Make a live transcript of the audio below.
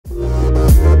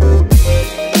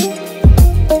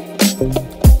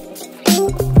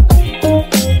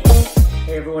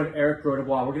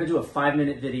gonna do a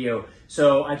 5-minute video.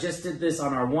 So I just did this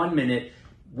on our 1 minute.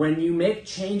 When you make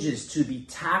changes to the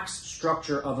tax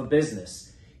structure of a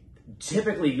business,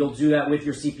 typically you'll do that with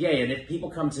your CPA. And if people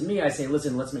come to me, I say,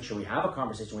 listen, let's make sure we have a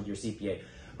conversation with your CPA.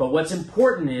 But what's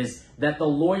important is that the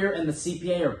lawyer and the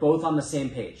CPA are both on the same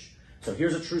page. So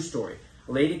here's a true story.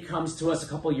 A lady comes to us a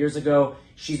couple years ago.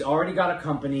 She's already got a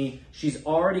company. She's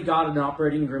already got an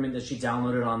operating agreement that she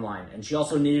downloaded online. And she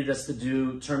also needed us to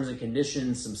do terms and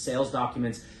conditions, some sales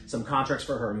documents, some contracts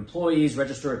for her employees,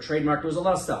 register a trademark. There was a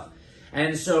lot of stuff.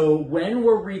 And so when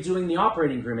we're redoing the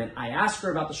operating agreement, I asked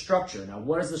her about the structure. Now,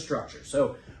 what is the structure?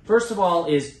 So first of all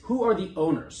is, who are the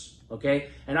owners, okay?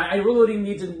 And I really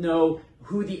need to know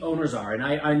who the owners are. And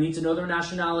I need to know their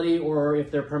nationality or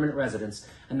if they're permanent residents.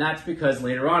 And that's because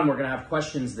later on, we're gonna have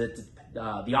questions that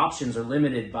the options are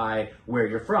limited by where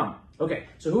you're from. Okay,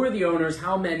 so who are the owners,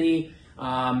 how many,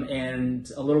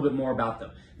 and a little bit more about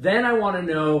them. Then I wanna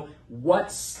know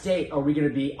what state are we gonna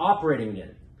be operating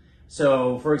in?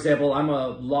 So, for example, I'm a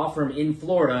law firm in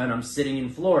Florida and I'm sitting in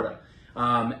Florida.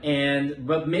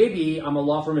 But maybe I'm a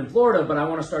law firm in Florida, but I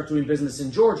want to start doing business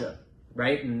in Georgia,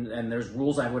 right? And there's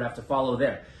rules I would have to follow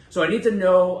there. So I need to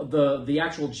know the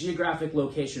actual geographic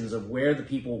locations of where the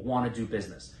people want to do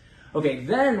business. Okay,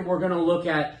 then we're going to look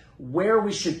at where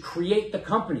we should create the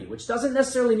company, which doesn't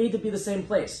necessarily need to be the same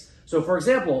place. So, for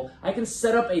example, I can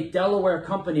set up a Delaware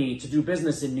company to do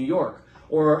business in New York,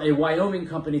 or a Wyoming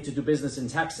company to do business in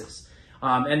Texas.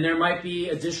 And there might be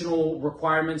additional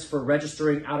requirements for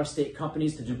registering out-of-state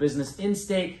companies to do business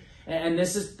in-state. And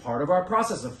this is part of our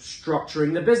process of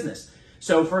structuring the business.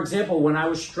 So for example, when I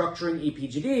was structuring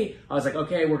EPGD, I was like,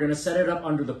 okay, we're gonna set it up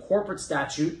under the corporate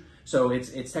statute. So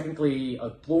it's technically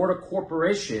a Florida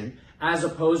corporation, as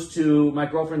opposed to my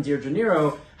girlfriend Deirdre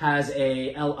Nero has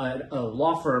a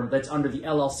law firm that's under the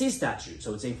LLC statute.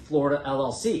 So it's a Florida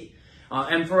LLC.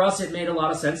 And for us, it made a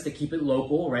lot of sense to keep it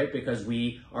local, right? Because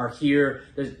we are here.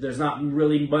 There's not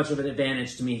really much of an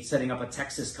advantage to me setting up a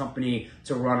Texas company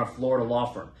to run a Florida law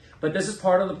firm. But this is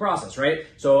part of the process, right?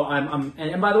 So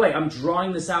and by the way, I'm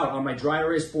drawing this out on my dry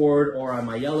erase board or on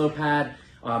my yellow pad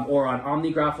or on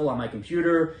OmniGraffle on my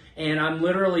computer. And I'm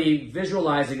literally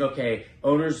visualizing, okay,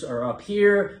 owners are up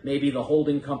here. Maybe the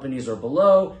holding companies are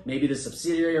below. Maybe the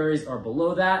subsidiaries are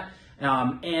below that.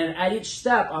 And at each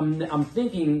step, I'm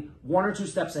thinking 1 or 2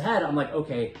 steps ahead. I'm like,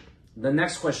 okay, the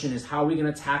next question is, how are we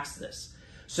going to tax this?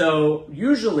 So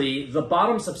usually the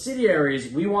bottom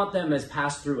subsidiaries, we want them as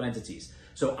pass-through entities.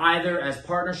 So either as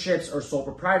partnerships or sole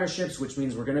proprietorships, which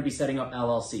means we're going to be setting up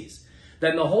LLCs.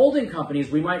 Then the holding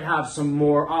companies, we might have some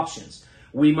more options.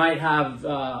 We might have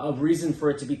a reason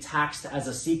for it to be taxed as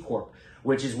a C Corp,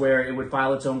 which is where it would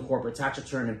file its own corporate tax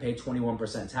return and pay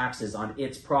 21% taxes on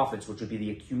its profits, which would be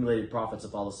the accumulated profits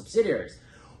of all the subsidiaries.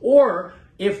 Or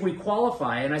if we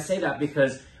qualify, and I say that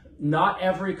because not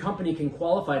every company can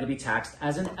qualify to be taxed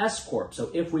as an S Corp.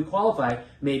 So if we qualify,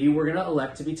 maybe we're gonna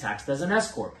elect to be taxed as an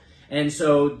S Corp. And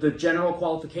so the general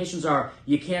qualifications are,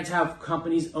 you can't have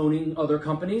companies owning other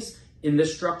companies in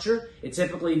this structure. It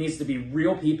typically needs to be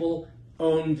real people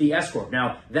own the S Corp.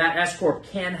 Now, that S Corp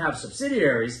can have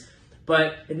subsidiaries,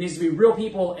 but it needs to be real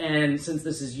people, and since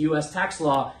this is U.S. tax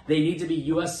law, they need to be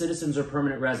U.S. citizens or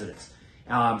permanent residents.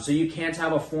 So you can't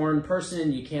have a foreign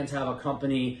person, you can't have a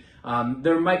company.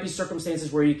 There might be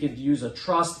circumstances where you could use a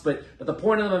trust, but the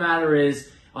point of the matter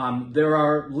is there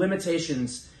are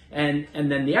limitations, and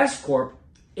then the S Corp,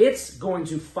 it's going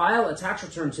to file a tax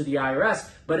return to the IRS,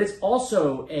 but it's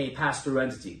also a pass-through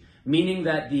entity, meaning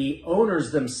that the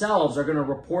owners themselves are going to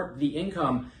report the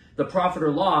income, the profit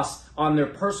or loss, on their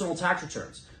personal tax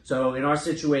returns. So in our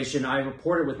situation, I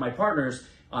report it with my partners.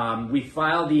 We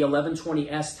file the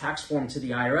 1120S tax form to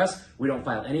the IRS. We don't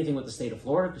file anything with the state of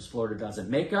Florida because Florida doesn't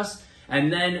make us.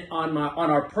 And then on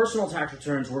our personal tax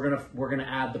returns, we're gonna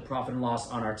add the profit and loss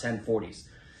on our 1040s.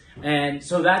 And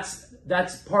so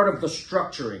that's part of the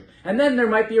structuring. And then there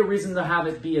might be a reason to have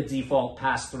it be a default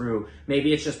pass-through.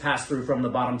 Maybe it's just pass-through from the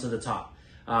bottom to the top.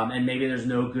 And maybe there's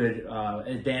no good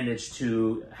advantage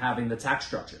to having the tax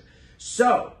structure.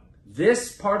 So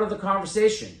this part of the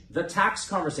conversation, the tax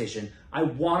conversation, I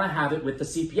want to have it with the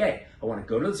CPA. I want to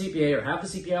go to the CPA or have the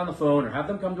CPA on the phone or have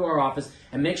them come to our office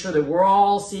and make sure that we're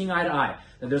all seeing eye to eye,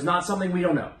 that there's not something we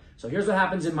don't know. So here's what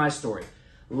happens in my story.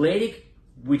 Lady,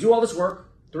 we do all this work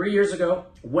 3 years ago.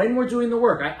 When we're doing the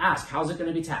work, I ask, how's it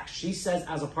going to be taxed? She says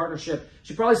as a partnership.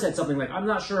 She probably said something like, I'm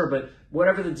not sure, but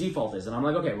whatever the default is. And I'm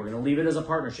like, okay, we're going to leave it as a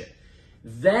partnership.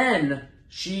 Then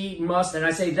she must, and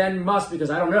I say then must because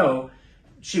I don't know,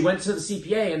 she went to the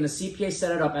CPA and the CPA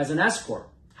set it up as an S Corp.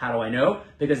 How do I know?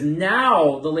 Because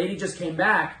now the lady just came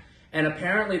back And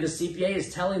apparently the CPA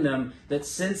is telling them that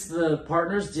since the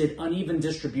partners did uneven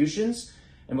distributions,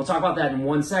 and we'll talk about that in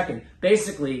 1 second.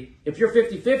 Basically, if you're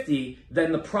 50-50,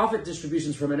 then the profit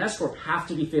distributions from an S Corp have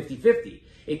to be 50-50.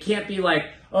 It can't be like,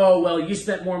 oh, well, you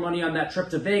spent more money on that trip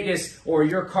to Vegas, or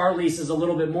your car lease is a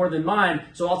little bit more than mine,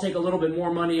 so I'll take a little bit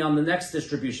more money on the next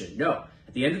distribution. No.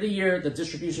 At the end of the year, the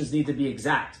distributions need to be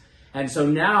exact. And so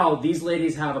now these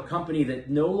ladies have a company that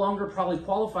no longer probably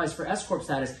qualifies for S Corp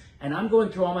status, and I'm going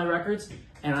through all my records,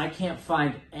 and I can't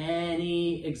find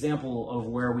any example of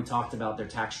where we talked about their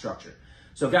tax structure.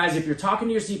 So guys, if you're talking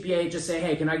to your CPA, just say,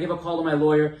 hey, can I give a call to my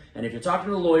lawyer? And if you're talking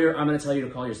to a lawyer, I'm going to tell you to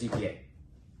call your CPA.